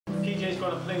PJ's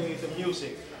going to play the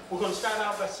music. We're going to start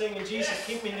out by singing Jesus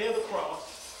Keep Me Near the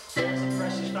Cross. There's a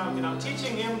precious fountain. I'm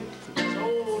teaching him his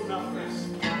old numbers.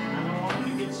 I don't want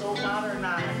him to get so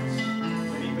modernized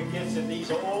when he begins in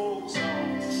these old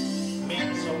songs.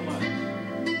 Mean so much.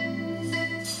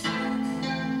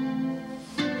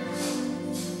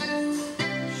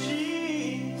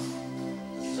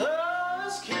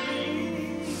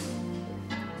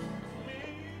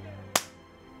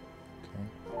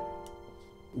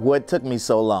 What took me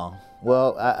so long?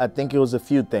 Well, I think it was a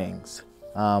few things.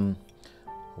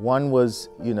 One was,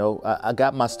 you know, I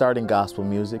got my start in gospel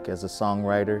music as a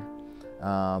songwriter.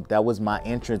 That was my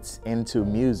entrance into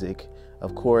music.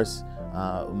 Of course,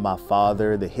 my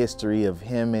father, the history of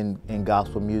him in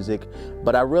gospel music.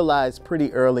 But I realized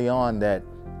pretty early on that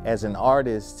as an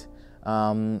artist,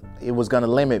 it was going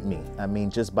to limit me. I mean,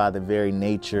 just by the very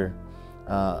nature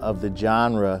of the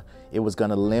genre, it was going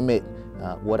to limit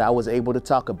what I was able to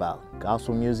talk about.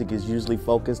 Gospel music is usually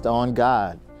focused on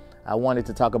God. I wanted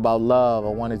to talk about love. I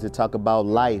wanted to talk about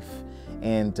life.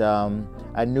 And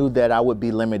I knew that I would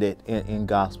be limited in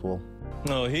gospel.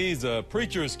 No, he's a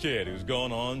preacher's kid who's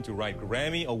gone on to write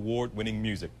Grammy award-winning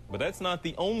music. But that's not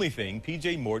the only thing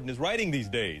P.J. Morton is writing these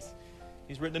days.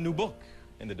 He's written a new book,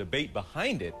 and the debate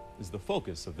behind it is the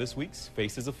focus of this week's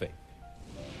Faces of Faith.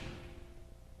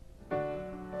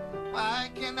 Why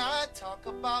can I talk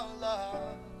about love?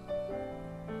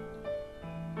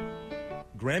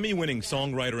 Grammy-winning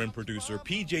songwriter and producer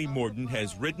P.J. Morton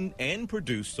has written and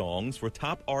produced songs for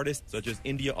top artists such as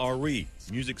India R.E.,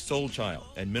 Music Soul Child,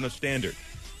 and Men of Standard.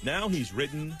 Now he's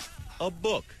written a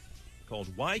book called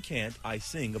Why Can't I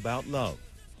Sing About Love?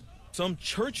 Some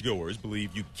churchgoers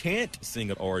believe you can't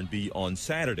sing R&B on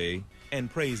Saturday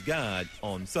and praise God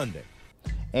on Sunday.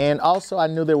 And also I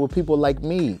knew there were people like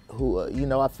me who, you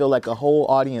know, I feel like a whole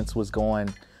audience was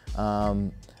going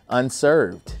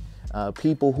unserved.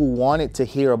 People who wanted to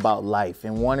hear about life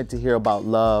and wanted to hear about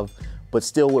love, but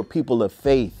still were people of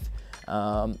faith.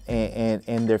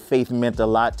 And their faith meant a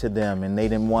lot to them, and they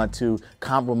didn't want to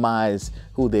compromise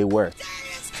who they were.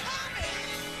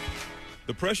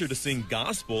 The pressure to sing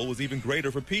gospel was even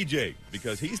greater for PJ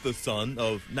because he's the son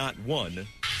of not one,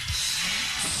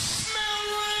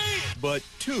 but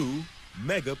two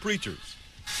mega preachers.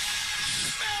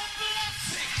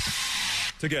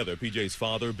 Together, PJ's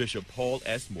father, Bishop Paul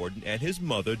S. Morton, and his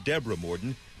mother, Deborah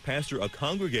Morton, pastor a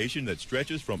congregation that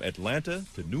stretches from Atlanta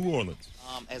to New Orleans.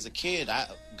 As a kid,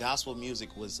 gospel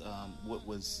music was what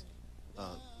was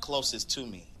closest to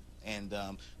me. And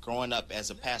growing up as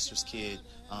a pastor's kid,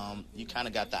 you kind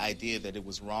of got the idea that it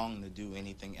was wrong to do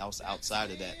anything else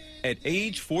outside of that. At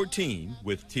age 14,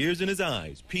 with tears in his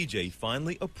eyes, PJ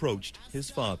finally approached his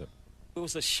father. It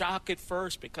was a shock at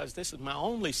first because this is my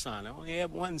only son. I only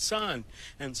have one son.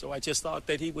 And so I just thought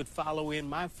that he would follow in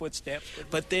my footsteps.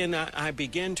 But then I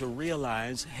began to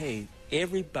realize, hey,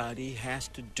 everybody has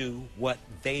to do what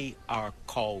they are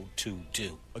called to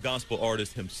do. A gospel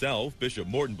artist himself, Bishop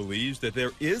Morton believes that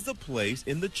there is a place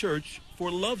in the church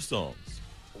for love songs.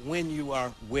 When you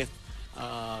are with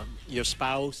your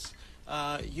spouse,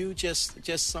 you just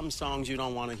some songs you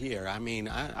don't want to hear. I mean,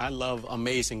 I love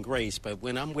Amazing Grace, but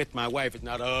when I'm with my wife, it's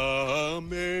not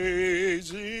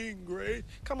Amazing Grace.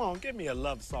 Come on, give me a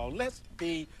love song. Let's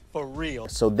be for real.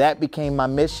 So that became my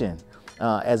mission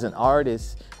as an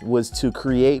artist, was to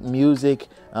create music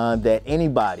that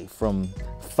anybody from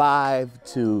 5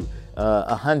 to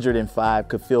 105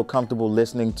 could feel comfortable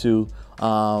listening to.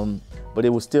 But it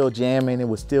was still jamming, it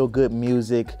was still good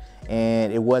music,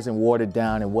 and it wasn't watered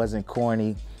down, it wasn't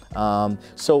corny.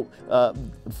 So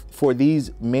for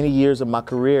these many years of my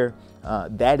career,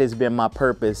 that has been my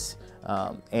purpose.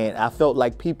 And I felt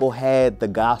like people had the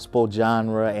gospel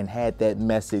genre and had that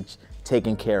message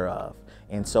taken care of.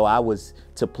 And so I was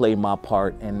to play my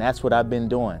part, and that's what I've been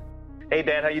doing. Hey,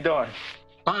 Dad, how you doing?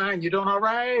 Fine, you doing all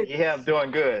right? Yeah, I'm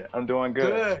doing good. I'm doing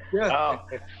good. Good.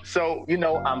 So, you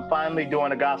know, I'm finally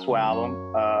doing a gospel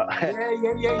album.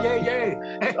 Yay.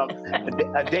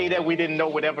 A day that we didn't know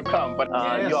would ever come. But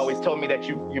Yes. You always told me that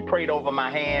you prayed over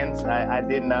my hands. I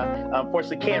didn't,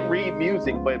 unfortunately, can't read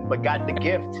music, but got the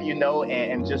gift, you know,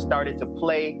 and just started to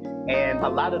play. And a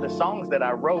lot of the songs that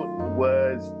I wrote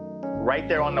was right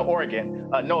there on the organ.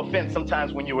 No offense,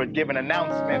 sometimes when you were giving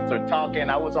announcements or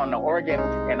talking, I was on the organ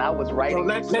and I was writing. Well,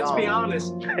 let's be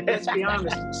honest. Let's be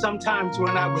honest. Sometimes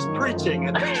when I was preaching,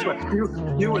 and that's what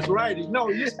you was writing. No,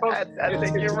 you're supposed to. I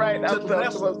think you're right.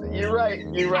 You're right.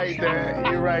 You're right there.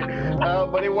 You're right.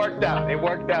 But it worked out. It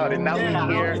worked out. And now we're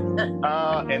here.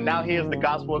 And now here's the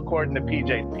gospel according to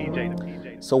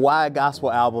PJ. So why a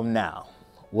gospel album now?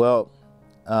 Well,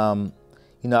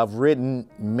 You know, I've written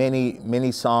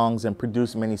many songs and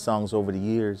produced many songs over the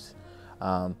years,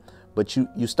 but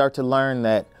you start to learn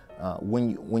that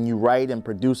when you write and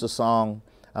produce a song,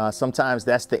 sometimes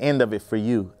that's the end of it for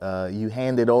you. You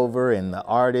hand it over, and the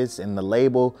artist and the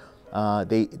label,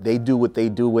 they do what they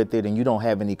do with it, and you don't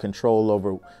have any control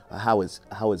over how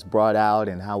it's brought out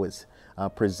and how it's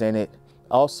presented.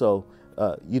 Also,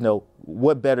 you know,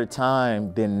 what better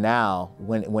time than now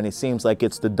when it seems like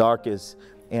it's the darkest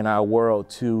in our world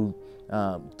to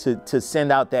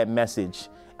send out that message.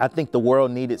 I think the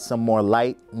world needed some more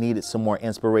light, needed some more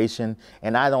inspiration,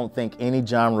 and I don't think any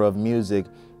genre of music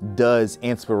does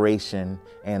inspiration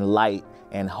and light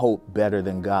and hope better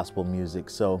than gospel music.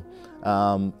 So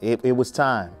it was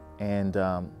time, and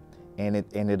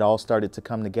it all started to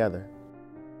come together.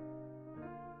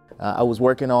 I was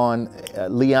working on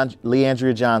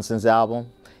Leandria Johnson's album,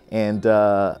 and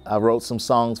I wrote some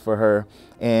songs for her,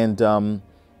 and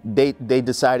they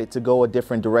decided to go a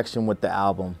different direction with the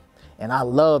album. And I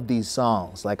love these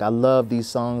songs. Like, I love these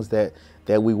songs that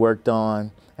we worked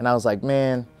on. And I was like,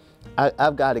 man,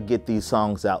 I've got to get these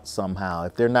songs out somehow.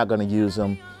 If they're not going to use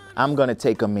them, I'm going to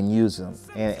take them and use them.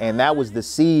 And that was the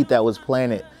seed that was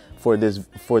planted for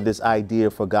this idea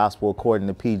for Gospel According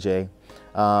to PJ.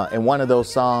 And one of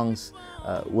those songs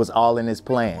was All in His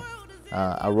Plan.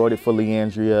 I wrote it for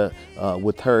Leandria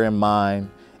with her in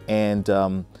mind.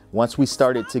 And once we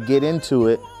started to get into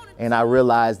it, and I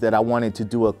realized that I wanted to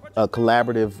do a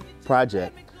collaborative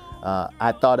project,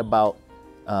 I thought about,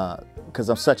 because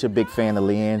I'm such a big fan of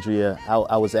Leandria,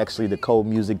 I was actually the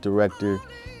co-music director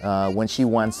when she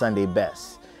won Sunday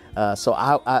Best. So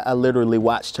I literally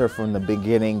watched her from the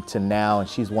beginning to now, and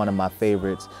she's one of my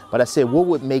favorites. But I said, what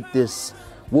would make this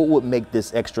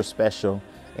extra special?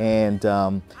 And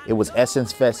it was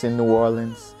Essence Fest in New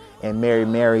Orleans, and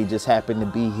Mary just happened to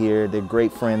be here. They're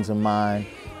great friends of mine.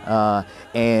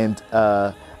 And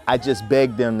I just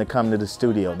begged them to come to the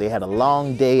studio. They had a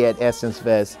long day at Essence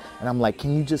Fest, and I'm like,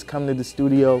 can you just come to the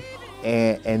studio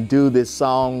and do this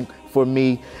song for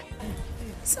me?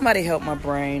 Somebody help my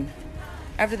brain.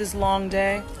 After this long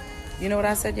day, you know what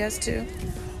I said yes to?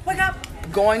 Wake up!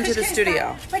 Going to the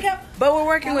studio. Wake up! But we're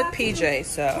working with PJ,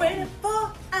 so.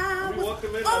 24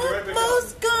 hours,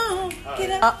 almost gone.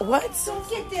 Get up. What? Don't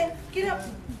get there. Get up.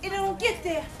 It don't get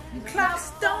there.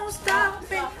 Clocks don't stop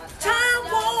it. Time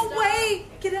won't wait.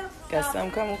 Get up. Guess I'm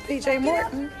coming with PJ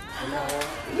Morton.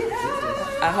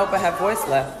 I hope I have voice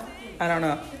left. I don't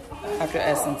know. After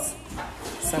Essence,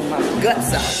 sung my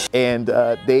guts out. And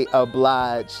they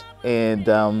obliged,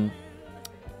 and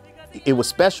it was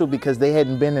special because they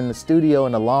hadn't been in the studio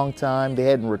in a long time. They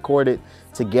hadn't recorded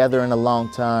together in a long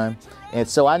time. And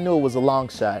so I knew it was a long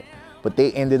shot, but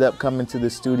they ended up coming to the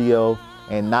studio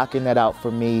and knocking that out for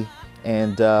me.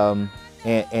 And the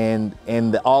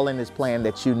All in His Plan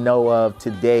that you know of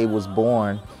today was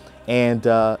born. And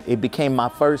it became my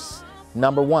first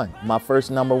number one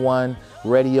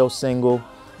radio single.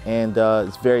 And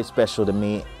it's very special to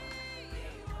me.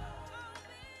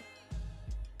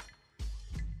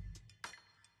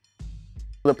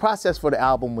 The process for the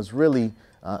album was really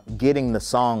getting the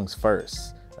songs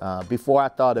first. Before I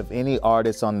thought of any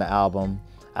artists on the album,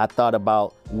 I thought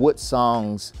about what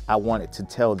songs I wanted to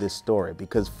tell this story,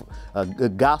 because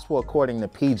Gospel According to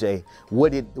PJ,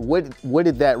 what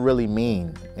did that really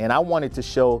mean? And I wanted to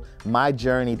show my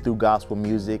journey through gospel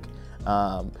music,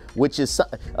 which is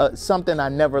something I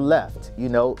never left. You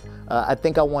know, I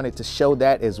think I wanted to show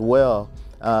that as well,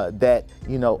 that,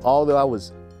 you know, although I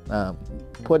was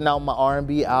putting out my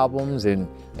R&B albums and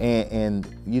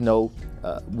you know,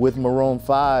 with Maroon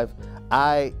 5,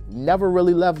 I never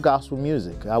really left gospel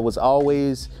music. I was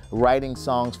always writing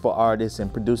songs for artists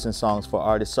and producing songs for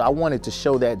artists. So I wanted to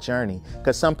show that journey,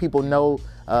 because some people know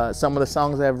some of the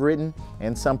songs I've written,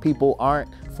 and some people aren't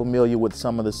familiar with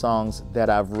some of the songs that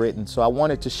I've written. So I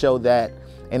wanted to show that,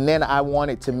 and then I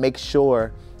wanted to make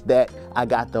sure that I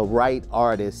got the right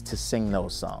artist to sing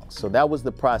those songs. So that was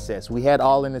the process. We had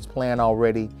All in His Plan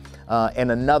already,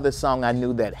 and another song I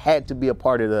knew that had to be a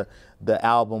part of the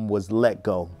album was Let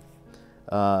Go.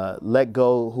 Let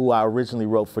Go, who I originally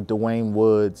wrote for Dwayne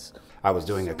Woods. I was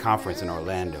doing a conference in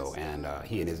Orlando, and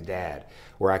he and his dad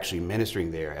were actually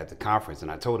ministering there at the conference.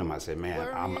 And I told him, I said, man,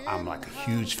 I'm like a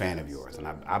huge fan of yours, and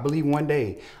I believe one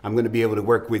day I'm going to be able to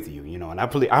work with you, you know. And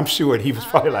I'm sure he was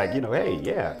probably like, you know, hey,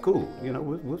 yeah, cool, you know,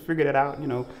 we'll figure that out, you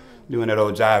know, doing that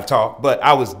old jive talk. But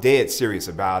I was dead serious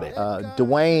about it.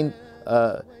 Dwayne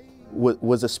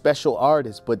was a special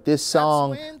artist, but this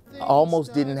song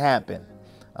almost didn't happen.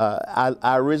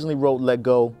 I originally wrote Let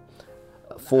Go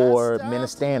for Men of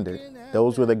Standard.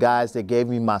 Those were the guys that gave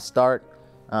me my start.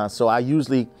 So I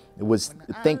usually was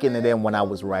thinking of them when I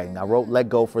was writing. I wrote Let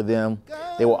Go for them.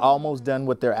 They were almost done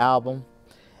with their album,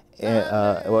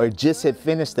 or just had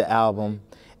finished the album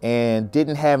and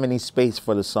didn't have any space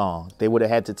for the song. They would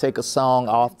have had to take a song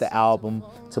off the album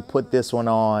to put this one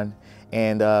on,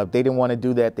 and they didn't want to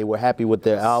do that. They were happy with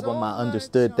their album. I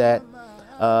understood that.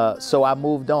 So I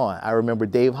moved on. I remember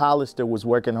Dave Hollister was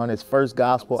working on his first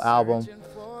gospel album,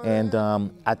 and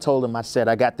I told him, I said,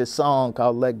 I got this song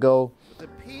called Let Go.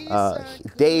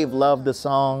 Dave loved the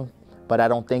song, but I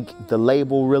don't think the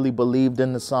label really believed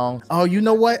in the song. Oh, you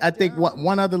know what? I think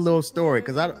one other little story,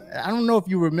 because I don't know if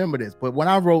you remember this, but when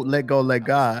I wrote Let Go, Let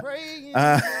God,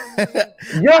 yes,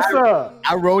 sir.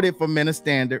 I wrote it for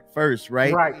Standard first,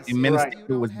 right? Right. And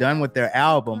Standard was done with their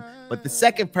album. But the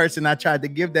second person I tried to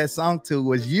give that song to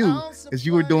was you, because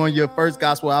you were doing your first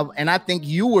gospel album. And I think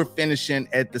you were finishing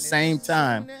at the same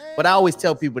time. But I always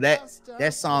tell people that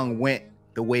that song went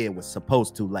the way it was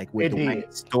supposed to, like with the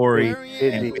story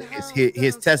and with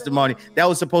his testimony. That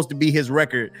was supposed to be his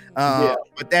record.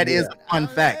 But that is a fun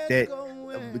fact that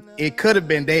it could have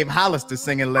been Dave Hollister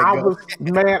singing Let Go.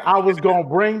 I was gonna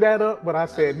bring that up, but I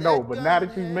said no. But now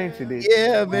that you mentioned it,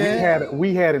 yeah, man,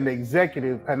 we had an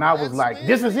executive, and I was like,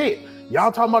 "This is it.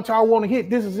 Y'all talking about y'all want to hit?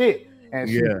 This is it." And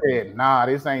she said, "Nah,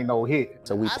 this ain't no hit."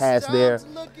 So we passed there.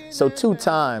 So 2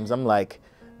 times, I'm like,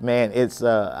 man, it's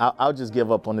I'll just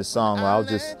give up on this song, or I'll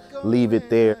just leave it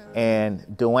there. And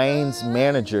Dwayne's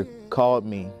manager called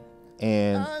me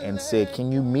and said,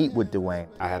 can you meet with Dwayne?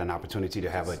 I had an opportunity to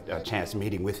have a chance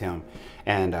meeting with him,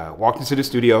 and walked into the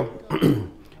studio.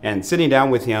 And sitting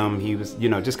down with him, he was,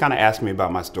 just kind of asking me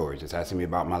about my story, just asking me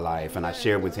about my life. And I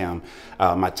shared with him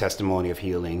my testimony of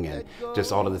healing and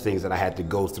just all of the things that I had to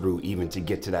go through even to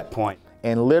get to that point.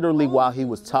 And literally while he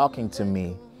was talking to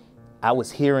me, I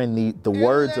was hearing the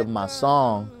words of my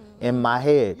song in my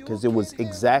head, because it was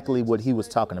exactly what he was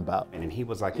talking about. And he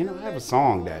was like, I have a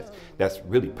song that's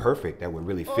really perfect, that would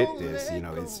really fit this.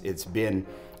 It's been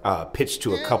pitched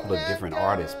to a couple of different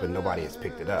artists, but nobody has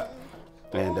picked it up.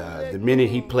 And the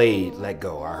minute he played Let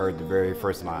Go, I heard the very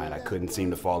first line. I couldn't seem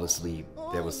to fall asleep.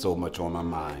 There was so much on my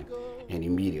mind. And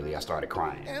immediately I started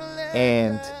crying.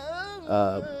 And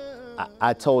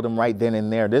I told him right then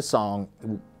and there, this song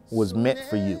was meant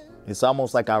for you. It's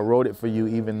almost like I wrote it for you,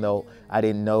 even though I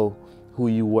didn't know who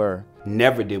you were.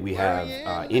 Never did we have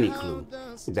any clue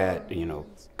that, a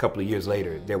couple of years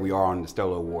later, there we are on the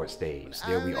Stellar Award stage.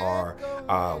 There we are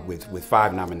with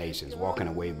 5 nominations, walking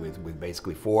away with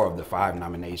basically 4 of the 5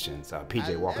 nominations.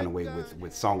 PJ walking away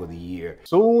with Song of the Year.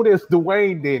 Soon as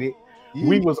Dwayne did it,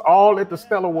 we was all at the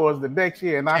Stellar Awards the next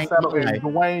year, and I sat up, and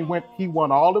Dwayne he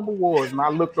won all the awards, and I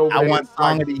looked over there. I won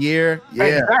Song of the Year.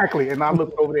 Yeah. Exactly. And I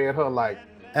looked over there at her like,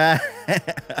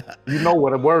 you know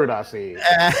what a word I said.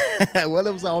 Well,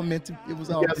 it was all meant to. It was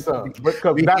all. Yes, sir.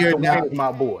 Because Dwayne is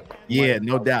my boy. Yeah,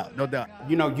 no doubt, no doubt.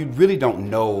 You really don't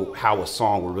know how a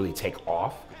song will really take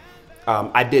off.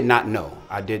 I did not know.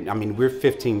 We're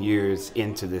 15 years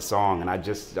into this song, and I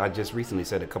just recently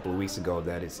said a couple of weeks ago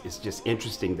that it's just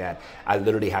interesting that I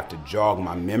literally have to jog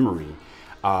my memory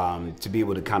to be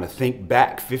able to kind of think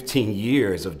back 15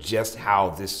 years of just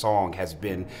how this song has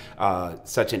been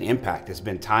such an impact. It's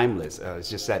been timeless. It's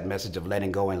just that message of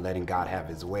letting go and letting God have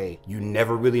his way. You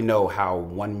never really know how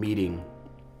one meeting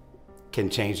can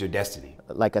change your destiny.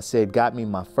 Like I said, got me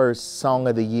my first Song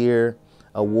of the Year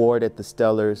award at the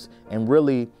Stellars, and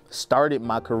really started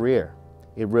my career.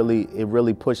 It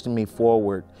really pushed me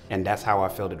forward. And that's how I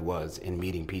felt it was in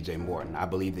meeting PJ Morton. I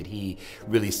believe that he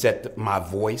really set my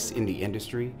voice in the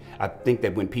industry. I think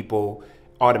that when people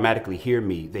automatically hear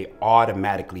me, they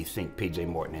automatically think PJ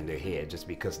Morton in their head, just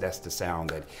because that's the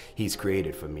sound that he's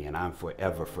created for me. And I'm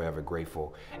forever, forever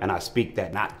grateful. And I speak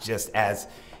that not just as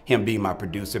him being my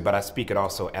producer, but I speak it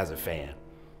also as a fan.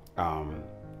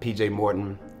 PJ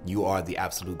Morton, you are the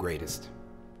absolute greatest.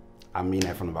 I mean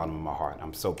that from the bottom of my heart.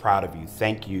 I'm so proud of you.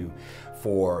 Thank you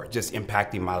for just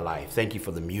impacting my life. Thank you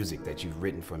for the music that you've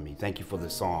written for me. Thank you for the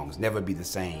songs, Never Be the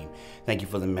Same. Thank you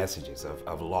for the messages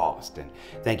of Lost. And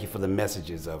thank you for the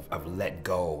messages of Let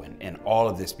Go and all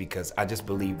of this, because I just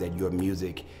believe that your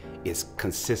music is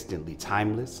consistently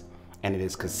timeless, and it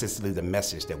is consistently the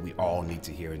message that we all need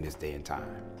to hear in this day and time.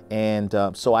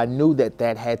 And so I knew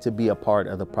that had to be a part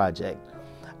of the project.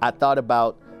 I thought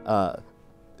about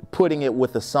putting it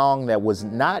with a song that was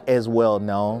not as well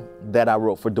known that I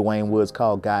wrote for Dwayne Woods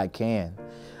called God Can.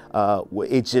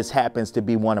 It just happens to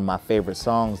be one of my favorite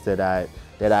songs that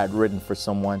I'd written for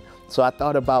someone. So I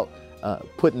thought about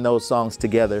putting those songs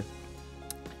together,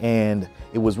 and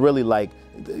it was really like,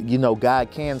 God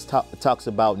Can talks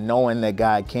about knowing that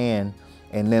God can,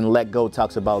 And then Let Go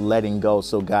talks about letting go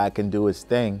so God can do his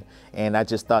thing. And I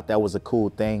just thought that was a cool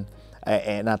thing.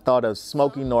 And I thought of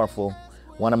Smokey Norfolk,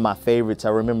 one of my favorites. I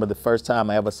remember the first time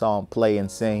I ever saw him play and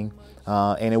sing,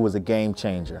 and it was a game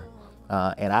changer.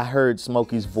 And I heard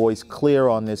Smokey's voice clear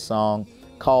on this song,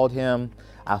 called him.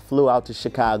 I flew out to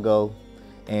Chicago,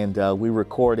 and we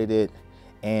recorded it,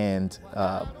 and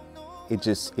it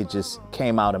just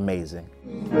came out amazing.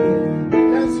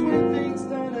 That's when things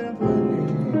start happening.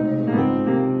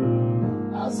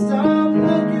 I'll stop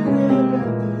looking up at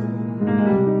them.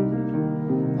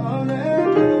 All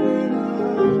that going on,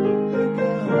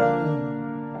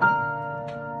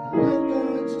 let go,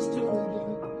 just do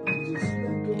it, just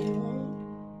let go.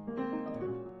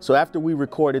 So after we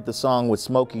recorded the song with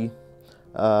Smokey,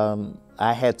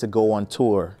 I had to go on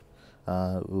tour.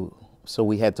 So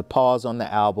we had to pause on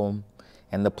the album,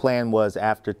 and the plan was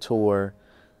after tour,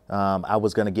 I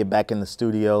was going to get back in the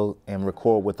studio and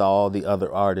record with all the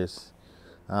other artists.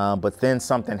 But then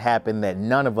something happened that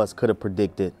none of us could have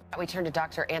predicted. We turn to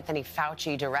Dr. Anthony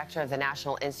Fauci, director of the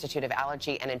National Institute of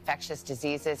Allergy and Infectious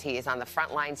Diseases. He is on the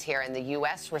front lines here in the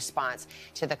U.S. response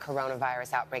to the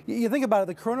coronavirus outbreak. You think about it,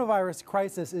 the coronavirus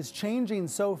crisis is changing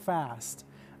so fast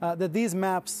that these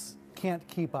maps can't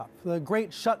keep up. The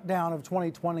great shutdown of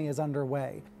 2020 is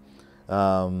underway.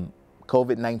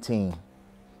 COVID-19,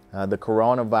 the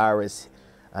coronavirus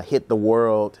hit the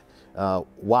world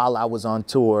while I was on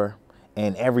tour,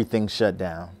 and everything shut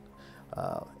down.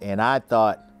 And I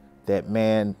thought that,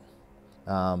 man,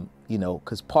 you know,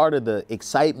 because part of the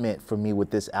excitement for me with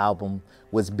this album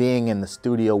was being in the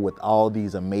studio with all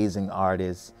these amazing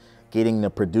artists, getting to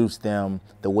produce them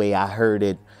the way I heard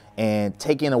it, and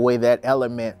taking away that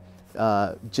element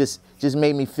just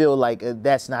made me feel like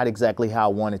that's not exactly how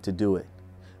I wanted to do it.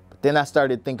 But then I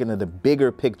started thinking of the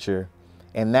bigger picture,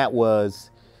 and that was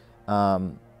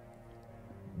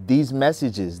these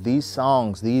messages, these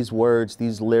songs, these words,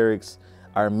 these lyrics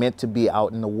are meant to be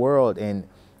out in the world, and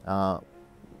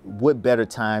what better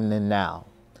time than now?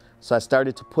 So I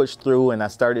started to push through, and I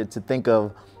started to think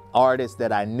of artists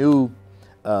that I knew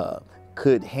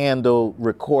could handle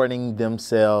recording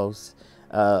themselves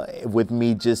with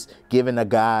me just giving a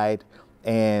guide.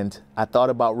 And I thought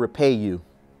about Repay You.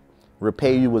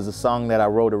 Repay You was a song that I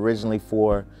wrote originally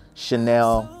for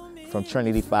Chanel from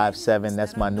Trinity 5-7.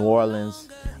 That's my New Orleans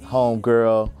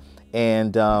homegirl.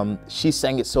 And she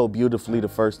sang it so beautifully the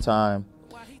first time.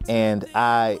 And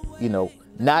I, you know,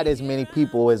 not as many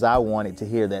people as I wanted to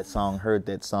hear that song heard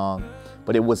that song,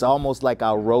 but it was almost like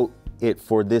I wrote it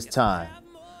for this time.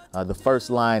 The first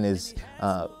line is,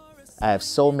 I have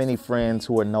so many friends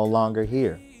who are no longer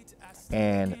here.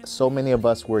 And so many of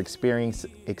us were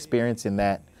experiencing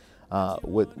that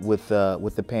with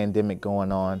the pandemic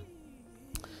going on.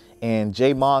 And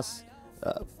J. Moss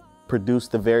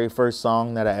produced the very first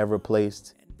song that I ever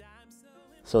placed.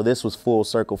 So this was full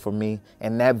circle for me.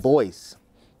 And that voice,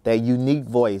 that unique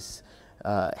voice,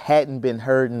 hadn't been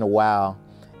heard in a while,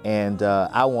 and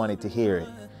I wanted to hear it.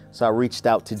 So I reached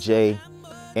out to Jay,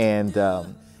 and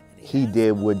he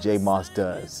did what J. Moss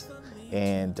does,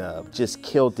 and just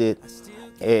killed it.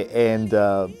 And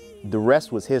the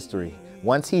rest was history.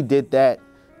 Once he did that,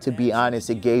 to be honest,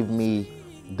 it gave me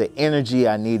the energy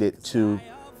I needed to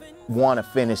want to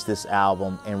finish this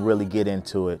album and really get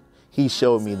into it. He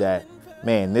showed me that,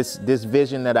 man, this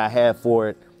vision that I have for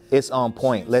it, it's on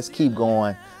point. Let's keep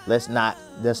going. Let's not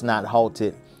halt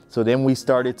it. So then we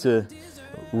started to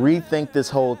rethink this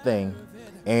whole thing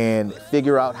and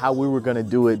figure out how we were going to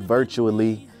do it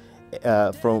virtually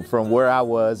from where I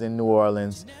was in New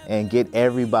Orleans, and get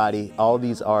everybody, all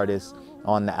these artists,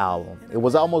 on the album. It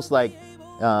was almost like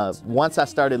once I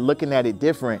started looking at it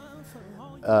different,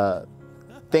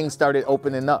 things started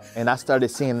opening up, and I started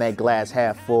seeing that glass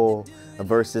half full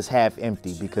versus half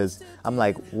empty, because I'm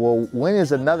like, well, when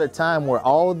is another time where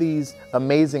all these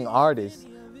amazing artists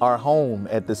are home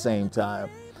at the same time?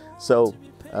 So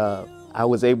I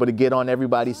was able to get on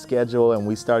everybody's schedule, and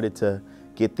we started to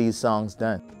get these songs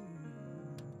done.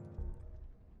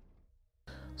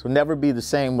 So Never Be the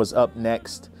Same was up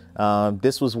next.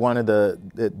 This was one of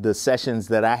the sessions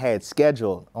that I had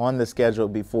scheduled, on the schedule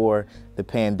before the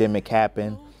pandemic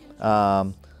happened.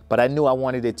 But I knew I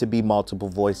wanted it to be multiple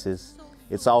voices.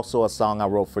 It's also a song I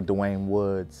wrote for Dwayne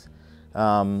Woods.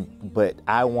 But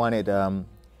I wanted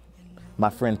my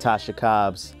friend Tasha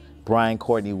Cobbs, Brian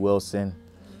Courtney Wilson,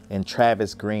 and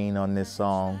Travis Green on this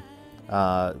song.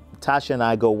 Tasha and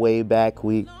I go way back.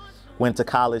 We went to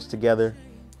college together.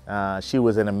 She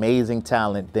was an amazing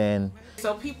talent then.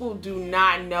 So people do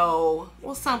not know,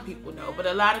 well, some people know, but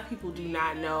a lot of people do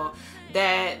not know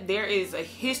that there is a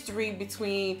history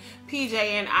between PJ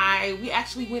and I. We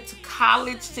actually went to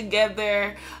college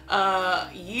together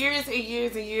years and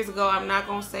years and years ago. I'm not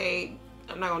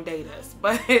gonna date us,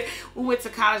 but we went to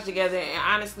college together, and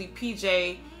honestly,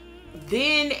 PJ,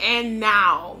 then and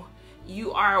now,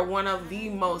 you are one of the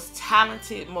most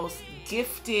talented, most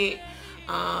gifted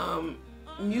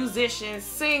musicians,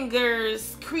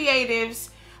 singers, creatives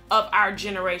of our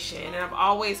generation, and I've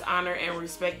always honored and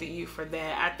respected you for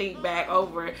that. I think back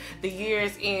over the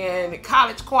years in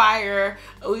college choir,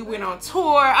 we went on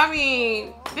tour. I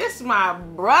mean, this is my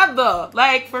brother,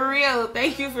 like, for real.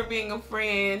 Thank you for being a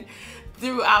friend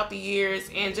throughout the years,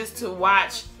 and just to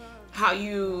watch how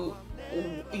you're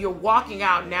walking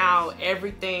out now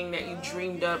everything that you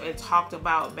dreamed of and talked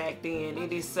about back then.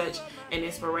 It is such an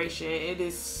inspiration. It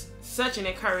is such an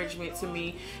encouragement to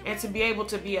me, and to be able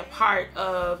to be a part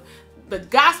of the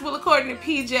gospel according to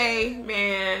PJ,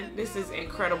 man, this is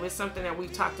incredible. It's something that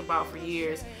we've talked about for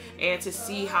years, and to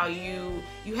see how you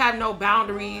have no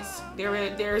boundaries.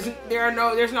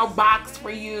 There's no box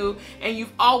for you, and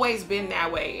you've always been that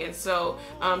way. And so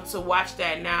to watch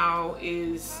that now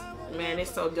is, man,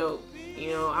 it's so dope. You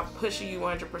know, I'm pushing you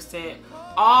 100%.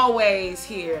 Always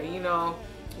here, you know.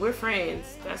 We're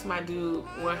friends. That's my dude,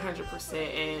 100%.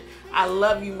 And I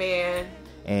love you, man.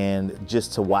 And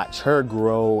just to watch her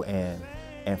grow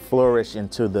and flourish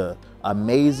into the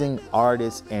amazing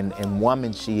artist and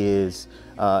woman she is,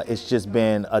 it's just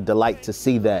been a delight to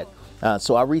see that.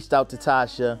 So I reached out to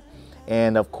Tasha,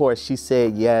 and of course she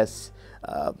said yes.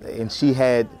 And she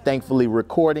had, thankfully,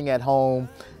 recording at home.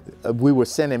 We were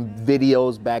sending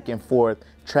videos back and forth.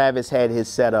 Travis had his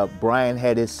setup, Brian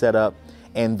had his setup,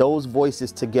 and those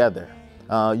voices together,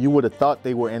 you would have thought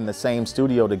they were in the same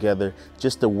studio together.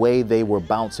 Just the way they were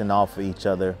bouncing off of each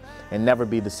other. And Never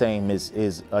Be the Same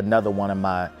is another one of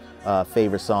my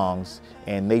favorite songs,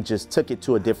 and they just took it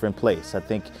to a different place. I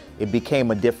think it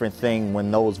became a different thing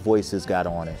when those voices got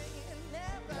on it.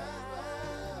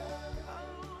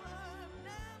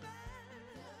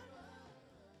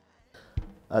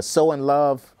 So in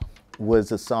Love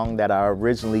was a song that I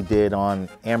originally did on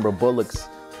Amber Bullock's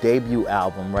debut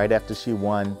album right after she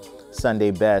won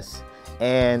Sunday Best.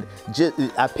 And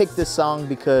I picked this song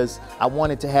because I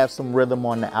wanted to have some rhythm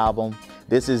on the album.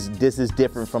 This is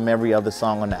different from every other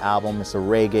song on the album. It's a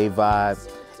reggae vibe,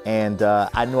 and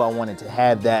I knew I wanted to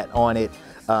have that on it.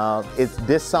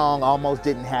 This song almost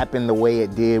didn't happen the way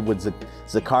it did with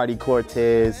Zacardi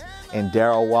Cortez and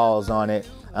Daryl Walls on it.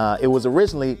 It was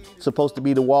originally supposed to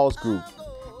be the Walls Group,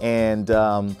 and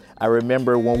I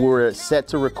remember when we were set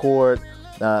to record,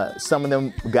 some of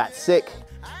them got sick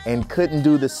and couldn't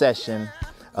do the session,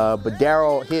 but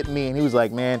Daryl hit me and he was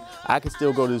like, man, I can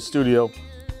still go to the studio.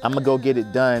 I'm gonna go get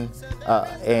it done.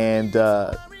 And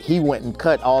he went and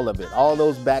cut all of it. All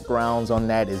those backgrounds on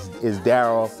that is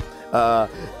Daryl.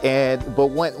 But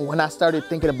when I started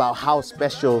thinking about how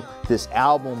special this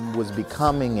album was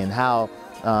becoming, and how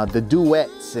the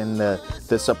duets and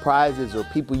the surprises or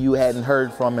people you hadn't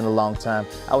heard from in a long time,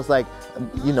 I was like,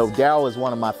 you know, Daryl is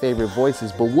one of my favorite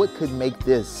voices, but what could make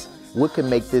this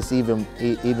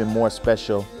even more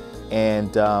special?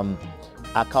 And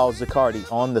I called Zacardi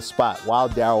on the spot while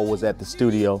Daryl was at the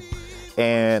studio,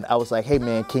 and I was like, hey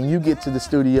man, can you get to the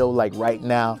studio like right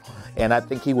now? And I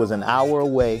think he was an hour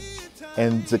away,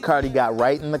 and Zacardi got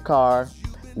right in the car,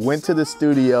 went to the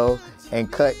studio,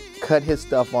 and cut his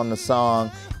stuff on the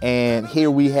song. And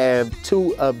here we have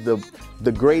two of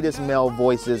the greatest male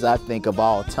voices, I think, of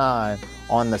all time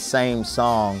on the same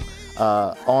song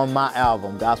on my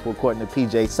album, Gospel According to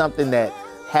PJ, something that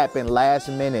happened last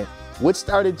minute, which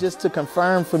started just to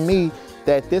confirm for me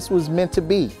that this was meant to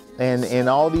be. And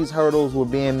all these hurdles were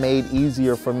being made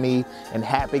easier for me and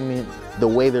happening the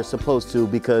way they're supposed to,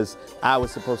 because I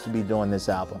was supposed to be doing this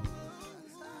album.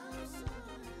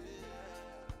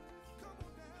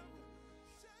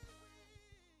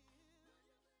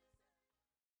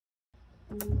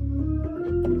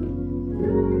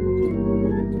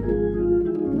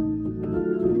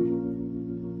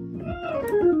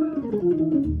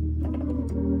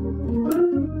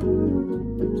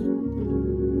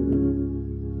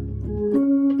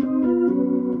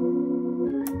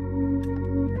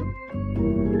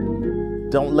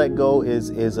 Don't Let Go is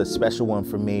a special one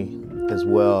for me as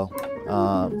well.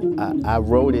 I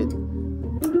wrote it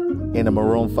in a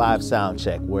Maroon 5 sound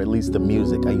check, where at least the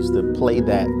music, I used to play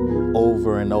that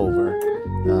over and over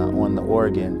on the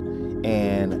organ,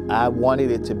 and I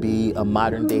wanted it to be a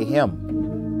modern day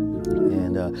hymn.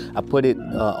 And I put it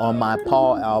on my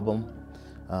Paul album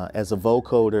as a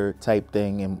vocoder type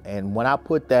thing, and when I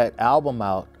put that album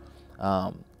out,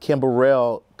 Kim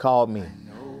Burrell called me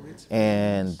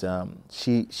and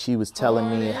she was telling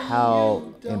me how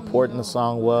important the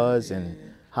song was and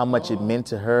how much it meant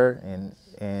to her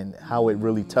and how it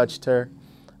really touched her.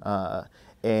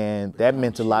 And that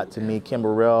meant a lot to me. Kim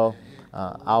Burrell,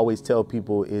 I always tell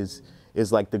people, is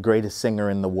like the greatest singer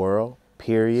in the world,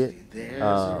 period.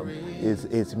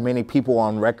 It's many people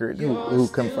on record who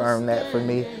confirm that for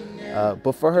me.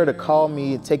 But for her to call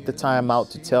me and take the time out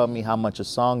to tell me how much a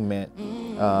song meant,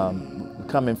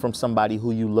 coming from somebody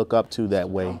who you look up to that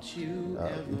way,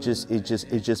 it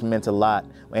just meant a lot,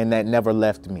 and that never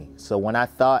left me. So when I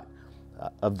thought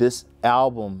of this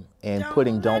album and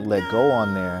putting Don't Let Go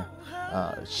on there,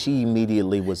 she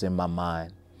immediately was in my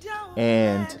mind.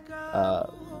 And,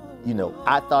 you know,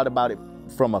 I thought about it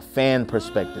from a fan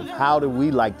perspective. How do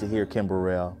we like to hear Kim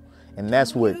Burrell? And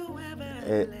that's what,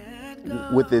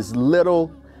 with as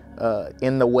little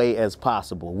in the way as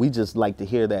possible, we just like to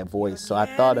hear that voice. So I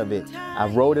thought of it. I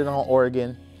wrote it on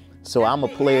organ, so I'm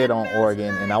gonna play it on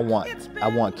organ, and I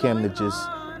want Kim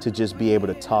to just be able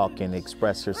to talk and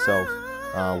express herself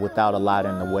without a lot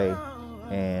in the way.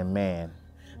 And man,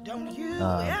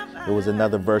 it was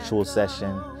another virtual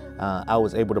session. I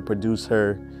was able to produce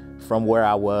her from where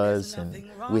I was, and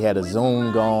we had a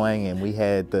Zoom going, and we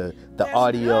had the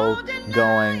audio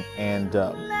going, and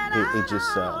it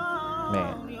just,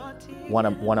 man, one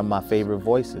of my favorite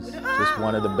voices, just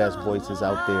one of the best voices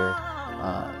out there.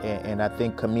 And I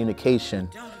think communication,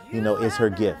 you know, is her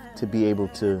gift, to be able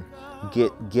to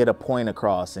get a point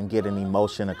across and get an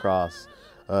emotion across.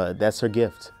 That's her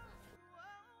gift.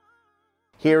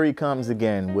 Here he comes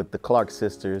again with the Clark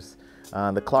sisters.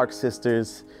 The Clark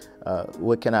sisters,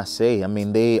 what can I say? I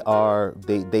mean,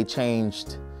 they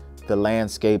changed the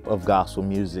landscape of gospel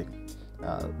music,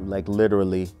 like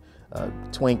literally.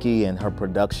 Twinkie and her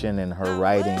production and her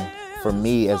writing, for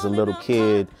me as a little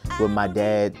kid, with my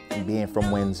dad being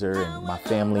from Windsor and my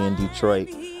family in Detroit,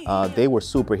 they were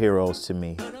superheroes to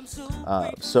me.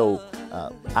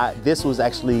 This was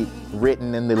actually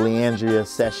written in the Leandria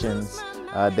sessions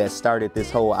that started this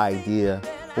whole idea.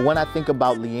 But when I think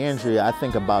about Leandria, I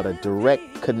think about a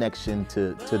direct connection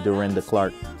to Dorinda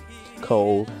Clark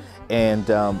Cole. And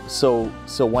so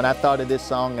when I thought of this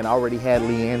song and already had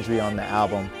Leandria on the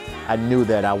album, I knew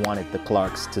that I wanted the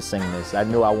Clarks to sing this. I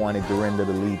knew I wanted Dorinda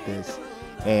to lead this.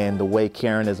 And the way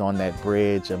Karen is on that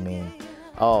bridge, I mean,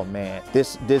 oh man,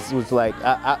 this was like,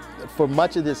 for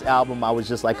much of this album, I was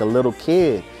just like a little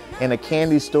kid in a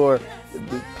candy store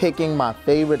picking my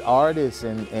favorite artists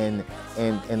and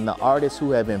the artists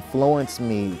who have influenced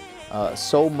me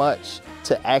so much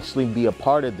to actually be a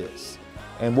part of this.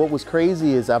 And what was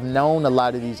crazy is I've known a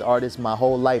lot of these artists my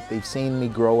whole life. They've seen me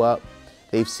grow up.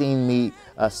 They've seen me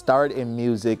start in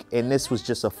music, and this was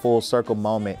just a full circle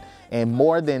moment. And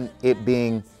more than it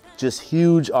being just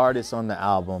huge artists on the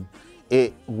album,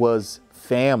 it was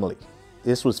family.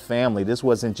 This was family. This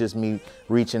wasn't just me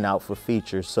reaching out for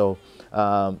features. So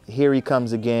here he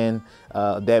comes again.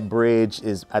 That bridge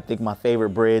is, I think, my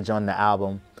favorite bridge on the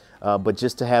album. But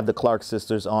just to have the Clark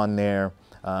sisters on there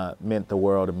meant the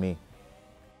world to me.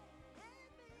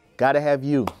 Gotta Have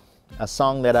You, a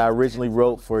song that I originally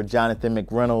wrote for Jonathan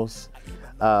McReynolds.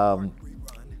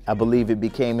 I believe it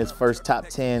became his first top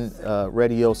 10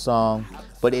 radio song,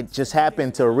 but it just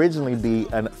happened to originally be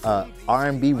an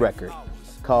R&B record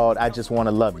called I Just Wanna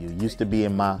Love You. It used to be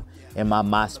in my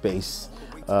MySpace,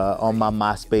 on my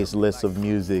MySpace list of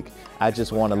music, I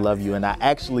Just Wanna Love You. And I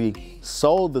actually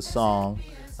sold the song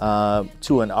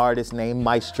to an artist named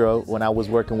Maestro when I was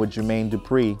working with Jermaine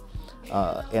Dupri.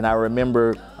 And I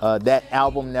remember that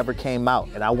album never came out,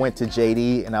 and I went to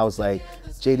JD and I was like,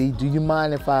 JD, do you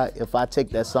mind if I take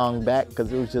that song back?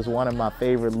 Because it was just one of my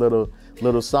favorite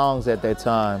little songs at that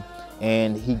time.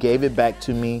 And he gave it back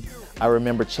to me. I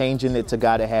remember changing it to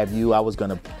Gotta Have You. I was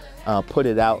gonna put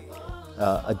it out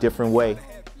a different way.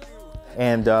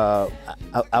 And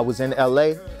I was in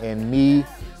LA, and me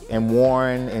and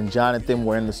Warren and Jonathan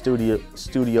were in the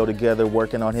studio together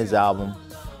working on his album.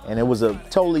 And it was a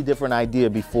totally different idea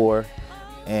before.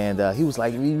 And he was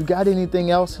like, you got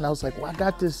anything else? And I was like, well, I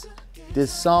got this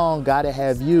song, Gotta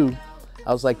Have You.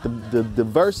 I was like, the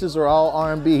verses are all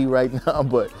R&B right now,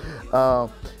 but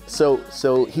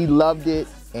so he loved it.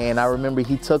 And I remember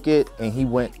he took it and he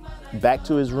went back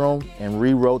to his room and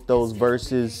rewrote those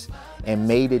verses and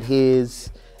made it his.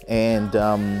 And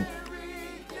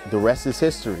the rest is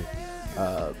history.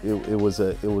 It was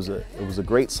a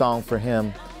great song for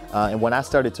him. And when I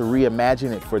started to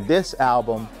reimagine it for this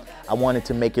album, I wanted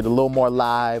to make it a little more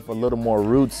live, a little more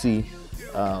rootsy,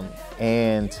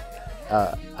 and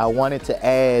I wanted to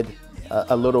add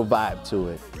a little vibe to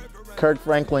it. Kirk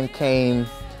Franklin came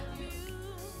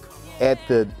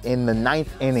in the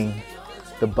ninth inning,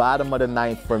 the bottom of the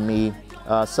ninth for me,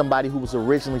 somebody who was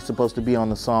originally supposed to be on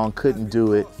the song couldn't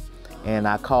do it. And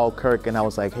I called Kirk and I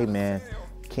was like, hey man,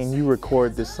 can you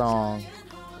record this song?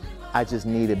 I just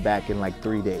need it back in like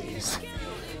 3 days.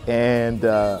 And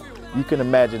you can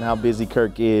imagine how busy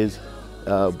Kirk is,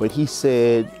 but he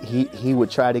said he would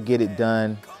try to get it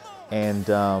done, and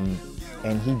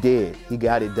he did. He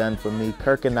got it done for me.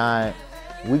 Kirk and I,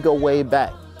 we go way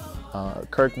back.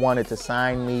 Kirk wanted to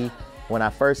sign me. When I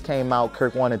first came out,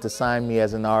 Kirk wanted to sign me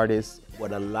as an artist.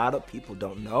 What a lot of people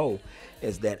don't know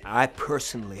is that I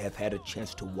personally have had a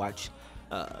chance to watch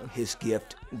his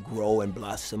gift grow and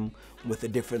blossom with a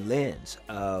different lens.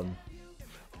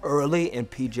 Early in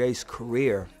PJ's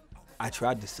career, I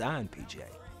tried to sign PJ.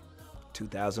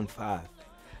 2005,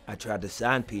 I tried to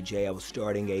sign PJ. I was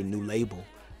starting a new label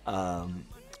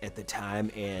at the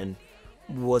time and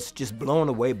was just blown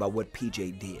away by what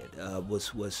PJ did.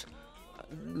 Was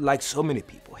like so many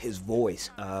people, his voice,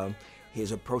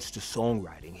 his approach to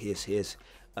songwriting, his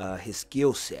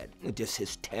skill set, just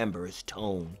his timbre, his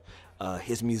tone,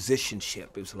 his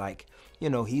musicianship. It was like, you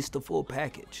know, he's the full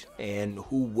package, and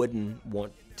who wouldn't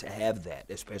want to have that,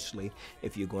 especially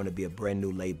if you're going to be a brand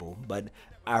new label. But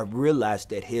I realized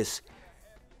that his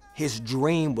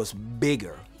dream was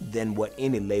bigger than what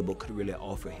any label could really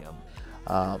offer him.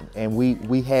 And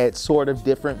we had sort of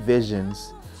different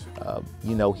visions.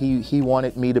 You know, he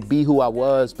wanted me to be who I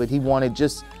was, but he wanted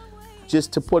just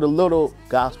to put a little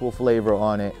gospel flavor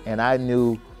on it, and I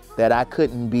knew that I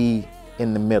couldn't be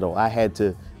in the middle. I had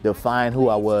to define who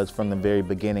I was from the very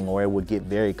beginning, or it would get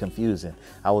very confusing.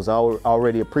 I was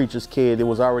already a preacher's kid. It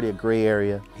was already a gray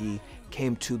area. He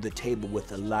came to the table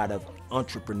with a lot of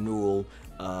entrepreneurial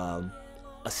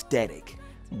aesthetic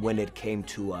when it came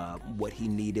to what he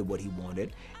needed, what he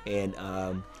wanted, and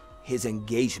his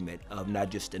engagement of not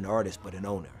just an artist, but an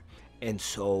owner. And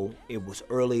so it was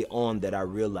early on that I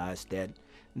realized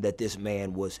that this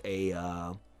man was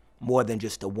more than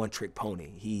just a one-trick pony.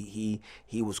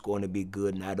 He was going to be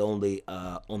good not only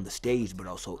on the stage, but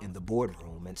also in the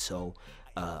boardroom. And so,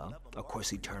 of course,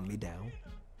 he turned me down.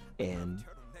 And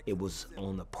it was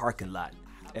on the parking lot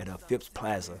at Phipps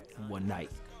Plaza one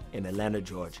night in Atlanta,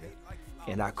 Georgia.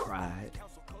 And I cried.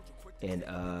 And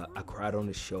I cried on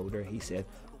his shoulder. He said,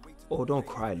 "Oh, don't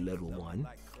cry, little one.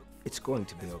 It's going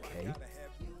to be okay."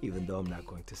 Even though I'm not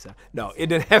going to sign. No, it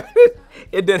didn't happen.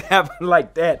 It didn't happen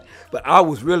like that. But I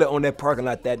was really on that parking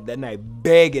lot that night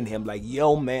begging him, like,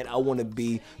 yo, man, I want to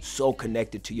be so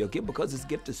connected to your gift because his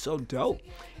gift is so dope.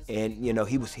 And, you know,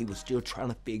 he was still trying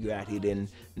to figure out. He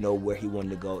didn't know where he wanted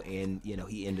to go. And, you know,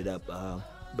 he ended up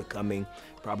becoming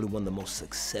probably one of the most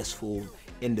successful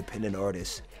independent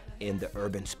artists in the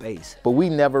urban space. But we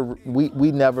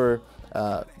never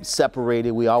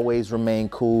separated. We always remained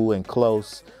cool and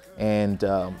close. And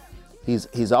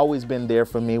he's always been there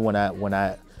for me when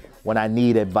I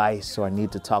need advice or I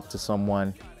need to talk to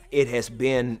someone. It has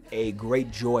been a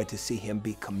great joy to see him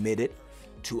be committed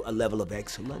to a level of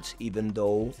excellence, even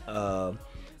though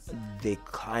the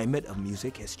climate of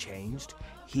music has changed.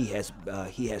 He has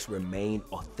remained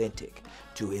authentic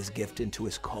to his gift and to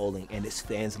his calling, and his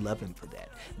fans love him for that.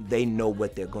 They know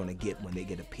what they're going to get when they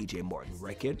get a PJ Morton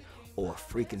record or a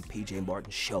freaking PJ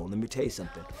Morton show. Let me tell you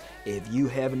something. If you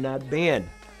have not been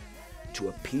to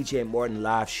a PJ Morton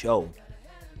live show,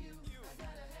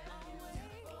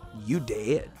 you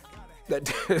dead.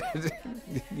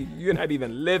 You're not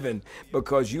even living,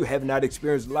 because you have not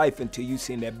experienced life until you've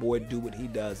seen that boy do what he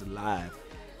does live.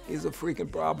 He's a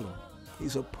freaking problem.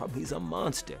 He's a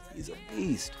monster. He's a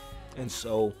beast. And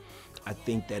so I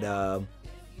think that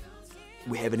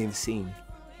we haven't even seen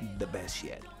the best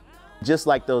yet. Just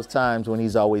like those times when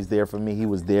he's always there for me, he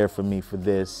was there for me for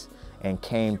this and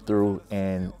came through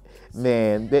and,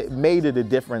 man, it made it a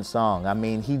different song. I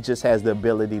mean, he just has the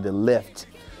ability to lift.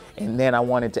 And then I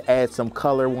wanted to add some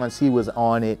color once he was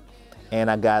on it.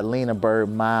 And I got Lena Bird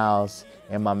Miles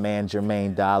and my man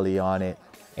Jermaine Dolly on it.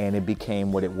 And it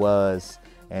became what it was.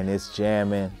 And it's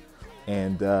jamming.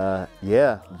 And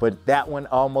yeah, but that one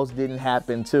almost didn't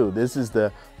happen too. This is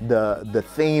the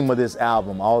theme of this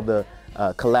album, all the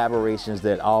collaborations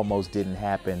that almost didn't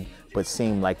happen, but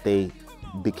seemed like they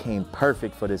became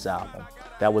perfect for this album.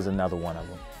 That was another one of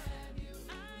them.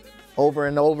 Over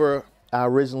and Over, I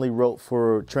originally wrote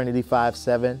for Trinity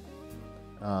 5-7.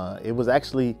 It was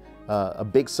actually a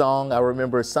big song. I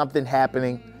remember something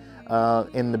happening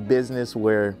in the business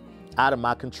where, out of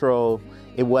my control,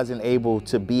 it wasn't able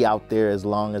to be out there as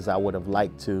long as I would have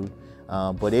liked to.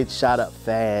 But it shot up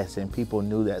fast and people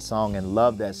knew that song and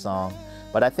loved that song.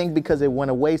 But I think because it went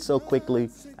away so quickly,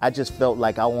 I just felt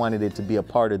like I wanted it to be a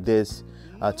part of this.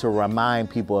 to remind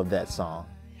people of that song.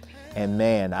 And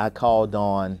man, I called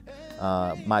on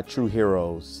my true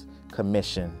heroes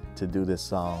commission to do this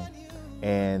song.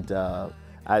 And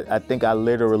I think I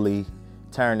literally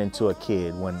turned into a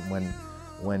kid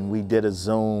when we did a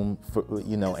Zoom,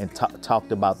 and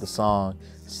talked about the song,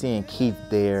 seeing Keith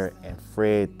there and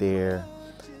Fred there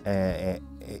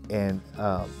and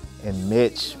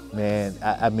Mitch, man.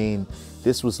 I mean,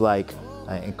 this was like,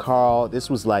 and Carl, this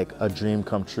was like a dream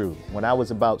come true. When I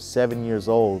was about 7 years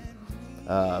old,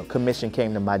 commission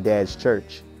came to my dad's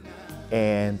church,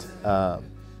 and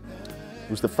it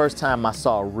was the first time I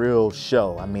saw a real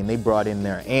show. I mean, they brought in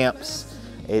their amps.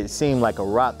 It seemed like a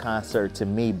rock concert to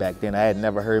me back then. I had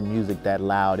never heard music that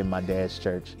loud in my dad's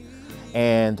church.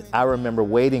 And I remember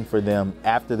waiting for them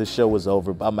after the show was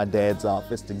over by my dad's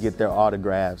office to get their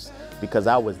autographs, because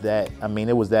it was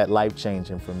that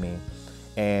life-changing for me.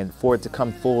 And for it to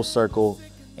come full circle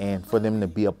and for them to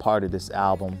be a part of this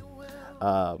album,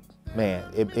 man,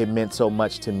 it meant so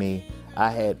much to me. I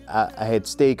had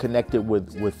stayed connected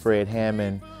with Fred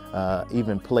Hammond,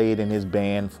 even played in his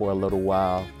band for a little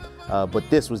while. But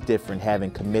this was different,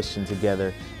 having commission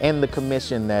together, and the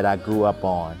commission that I grew up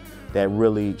on that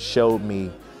really showed me,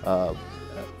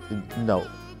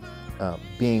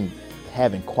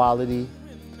 having quality,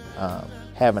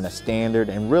 having a standard,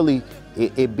 and really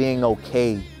it being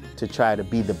okay to try to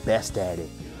be the best at it.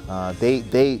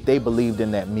 They believed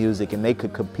in that music, and they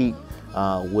could compete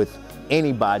with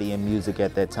anybody in music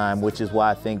at that time, which is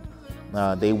why I think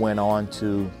they went on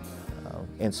to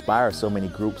inspire so many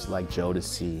groups like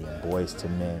Jodeci and Boyz II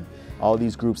Men. All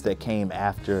these groups that came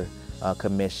after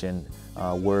commission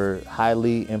were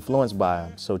highly influenced by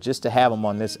them. So just to have them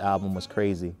on this album was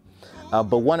crazy.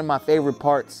 But one of my favorite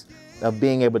parts of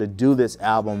being able to do this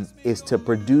album is to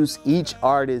produce each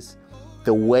artist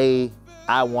the way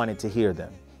I wanted to hear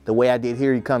them. The way I did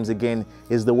Here He Comes Again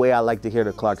is the way I like to hear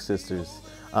the Clark Sisters.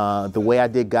 The way I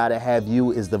did Gotta Have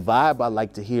You is the vibe I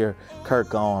like to hear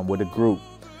Kirk on with a group.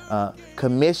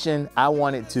 Commission, I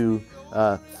wanted to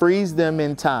freeze them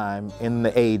in time in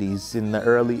the 80s, in the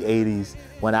early 80s,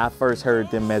 when I first heard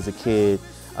them as a kid.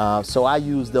 So I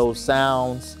used those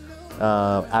sounds.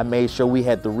 I made sure we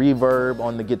had the reverb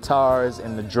on the guitars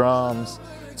and the drums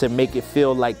to make it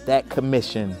feel like that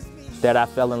commission that I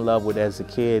fell in love with as a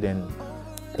kid, and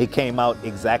it came out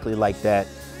exactly like that.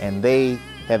 And they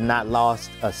have not lost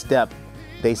a step.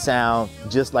 They sound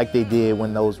just like they did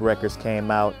when those records came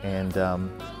out, and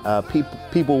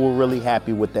people were really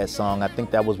happy with that song. I think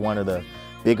that was one of the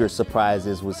bigger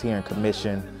surprises, was hearing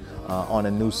commission on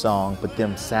a new song, but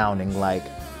them sounding like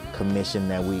commission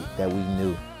that we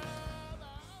knew.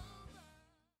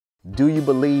 Do You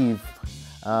Believe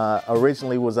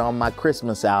originally was on my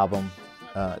Christmas album,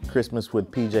 Christmas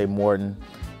with PJ Morton.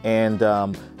 And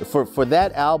for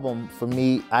that album, for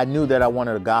me, I knew that I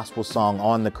wanted a gospel song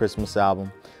on the Christmas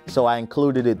album, so I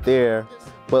included it there.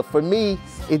 But for me,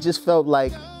 it just felt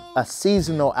like a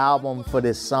seasonal album for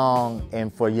this song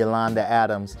and for Yolanda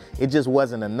Adams. It just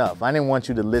wasn't enough. I didn't want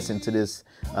you to listen to this,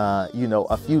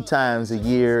 a few times a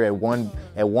year, at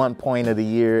one point of the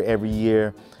year, every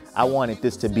year. I wanted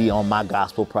this to be on my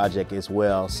gospel project as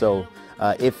well. So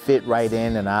it fit right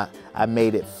in, and I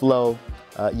made it flow.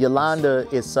 Yolanda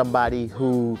is somebody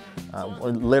who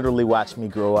literally watched me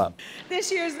grow up.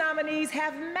 This year's nominees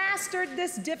have mastered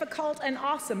this difficult and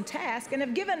awesome task and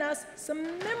have given us some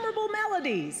memorable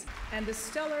melodies. And the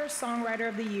Stellar Songwriter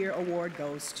of the Year award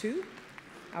goes to,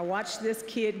 I watched this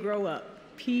kid grow up,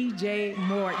 PJ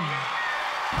Morton.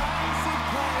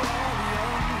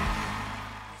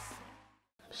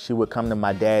 She would come to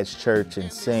my dad's church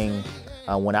and sing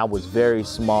when I was very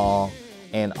small,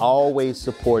 and always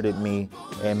supported me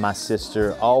and my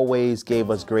sister, always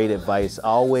gave us great advice,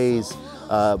 always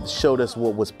showed us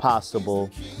what was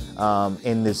possible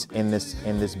in this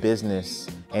business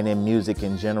and in music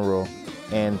in general.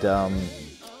 And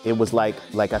it was like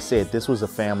I said, this was a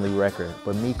family record.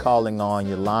 But me calling on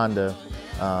Yolanda,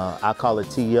 I call her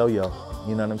T-Yo-Yo,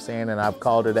 you know what I'm saying? And I've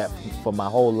called her that for my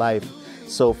whole life.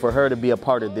 So for her to be a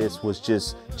part of this was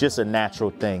just a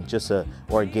natural thing, just a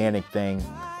organic thing.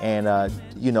 And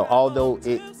although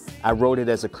I wrote it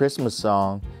as a Christmas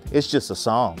song, it's just a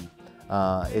song.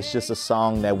 It's just a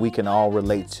song that we can all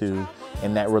relate to,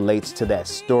 and that relates to that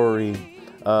story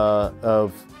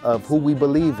of who we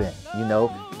believe in.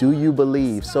 Do you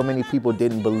believe? So many people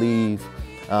didn't believe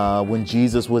when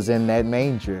Jesus was in that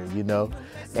manger.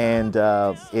 And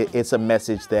it's a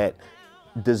message that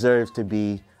deserves to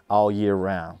be all year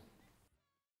round.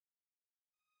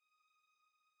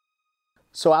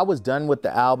 So I was done with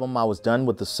the album. I was done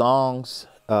with the songs.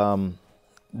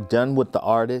 done with the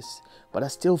artist, but I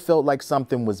still felt like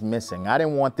something was missing. I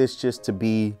didn't want this just to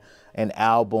be an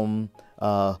album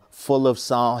full of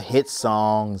hit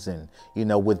songs and, you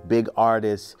know, with big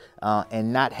artists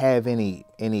and not have any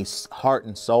heart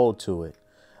and soul to it.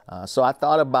 So I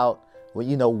thought about, well,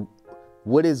 you know,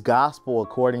 what is gospel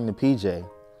according to PJ?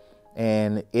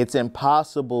 And it's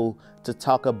impossible to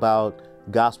talk about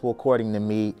gospel according to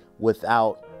me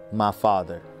without my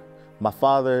father. My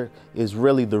father is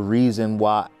really the reason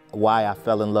why I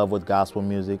fell in love with gospel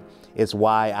music. It's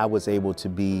why I was able to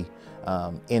be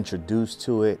introduced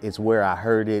to it. It's where I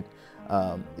heard it.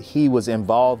 He was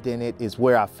involved in it. It's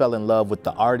where I fell in love with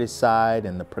the artist side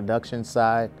and the production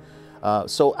side.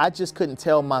 So I just couldn't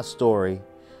tell my story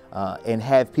and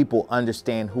have people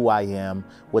understand who I am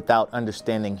without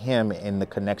understanding him and the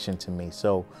connection to me.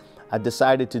 So I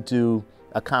decided to do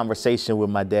a conversation with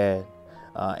my dad,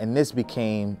 and this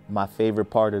became my favorite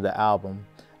part of the album.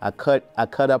 I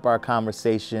cut up our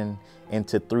conversation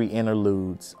into 3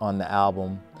 interludes on the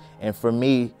album, and for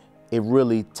me, it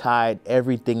really tied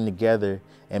everything together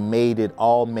and made it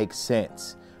all make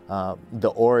sense.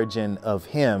 The origin of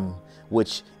him,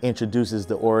 which introduces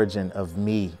the origin of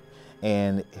me,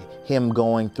 and him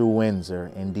going through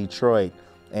Windsor and Detroit,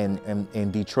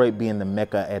 and Detroit being the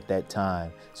Mecca at that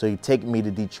time. So he'd take me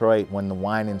to Detroit when the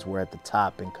Winans were at the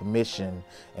top, and Commission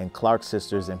and Clark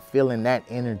Sisters, and feeling that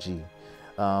energy.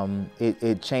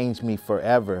 It changed me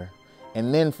forever.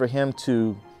 And then for him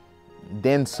to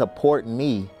then support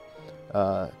me,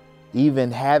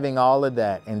 even having all of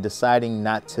that and deciding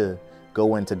not to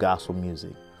go into gospel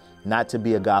music, not to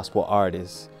be a gospel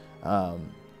artist,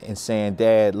 and saying,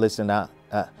 Dad, listen, I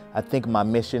think my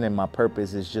mission and my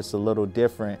purpose is just a little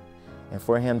different. And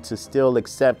for him to still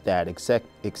accept that,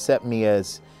 accept me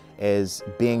as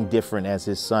being different as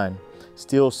his son,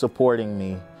 still supporting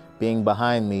me, being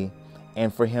behind me,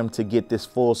 and for him to get this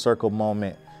full circle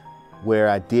moment where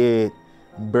I did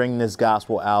bring this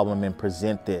gospel album and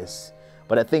present this.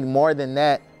 But I think more than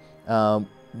that,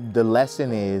 the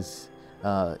lesson is,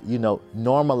 you know,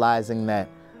 normalizing that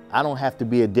I don't have to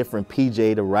be a different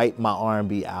PJ to write my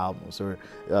R&B albums or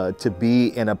to be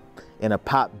in a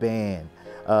pop band.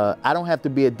 I don't have to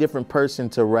be a different person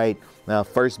to write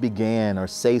First Began or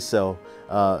Say So.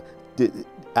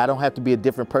 I don't have to be a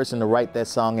different person to write that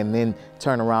song and then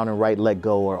turn around and write Let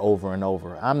Go or Over and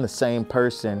Over. I'm the same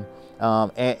person,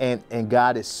 and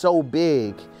God is so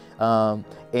big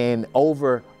and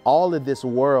over all of this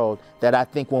world that I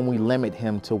think when we limit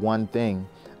him to one thing,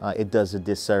 it does a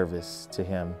disservice to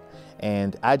him.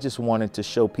 And I just wanted to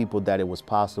show people that it was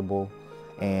possible.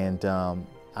 And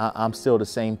I'm still the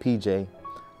same PJ.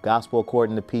 Gospel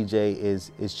according to PJ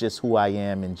is just who I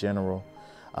am in general.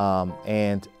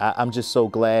 And I'm just so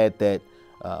glad that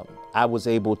I was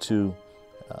able to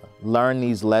learn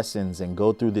these lessons and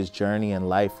go through this journey in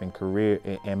life and career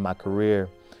and my career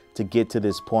to get to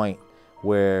this point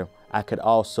where I could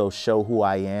also show who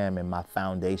I am and my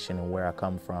foundation and where I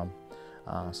come from.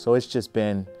 So it's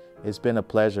been a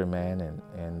pleasure, man,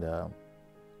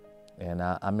 and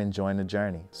I'm enjoying the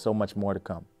journey. So much more to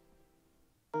come.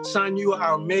 Son, you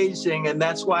are amazing, and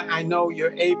that's why I know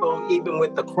you're able, even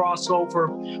with the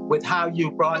crossover, with how you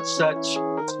brought such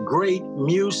great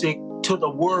music to the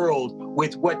world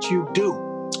with what you do,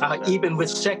 even with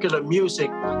secular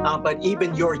music, but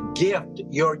even your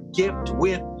gift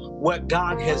with what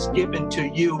God has given to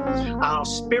you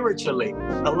spiritually.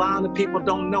 A lot of people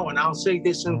don't know, and I'll say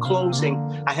this in closing.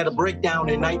 I had a breakdown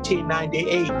in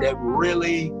 1998 that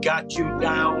really got you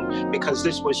down because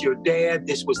this was your dad.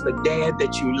 This was the dad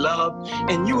that you loved.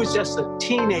 And you was just a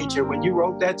teenager when you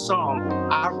wrote that song,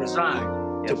 I Resigned.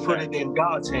 To put it in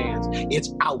God's hands.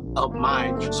 It's out of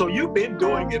mine. So you've been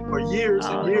doing it for years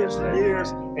and years and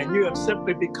years, and you have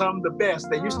simply become the best.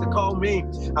 They used to call me,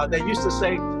 they used to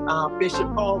say,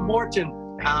 Bishop Paul Morton,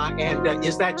 and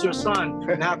is that your son?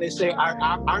 Now they say,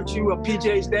 aren't you a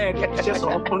PJ's dad? It's just a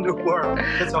whole new world.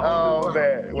 It's a whole new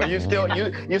world. Man. Well, you're still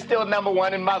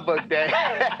 #1 in my book,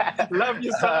 Dad. Love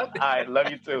you, son. All right,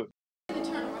 love you too.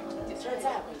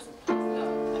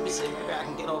 Let me see, maybe I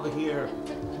can get over here.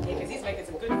 Yeah, because he's making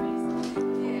some good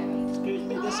faces. Excuse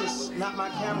me, this is not my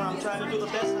camera. I'm trying to do the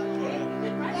best I can.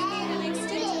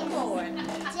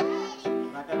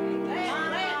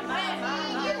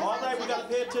 All right, we got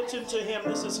to pay attention to him.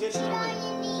 This is history.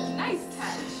 Nice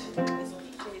touch.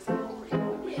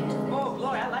 Oh,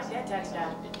 Lord, I like that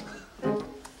touchdown.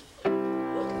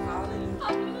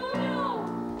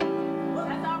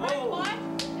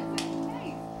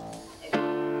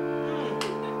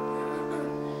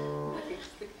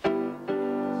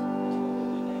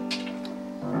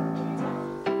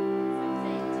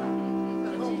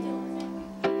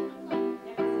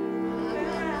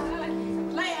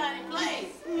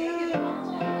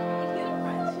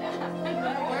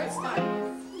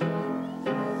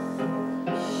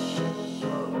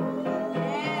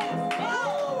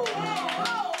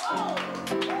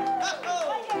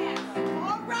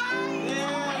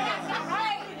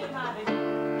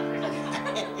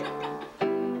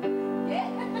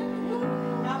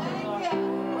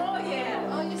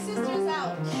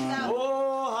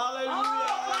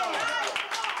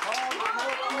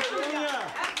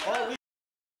 Hallelujah.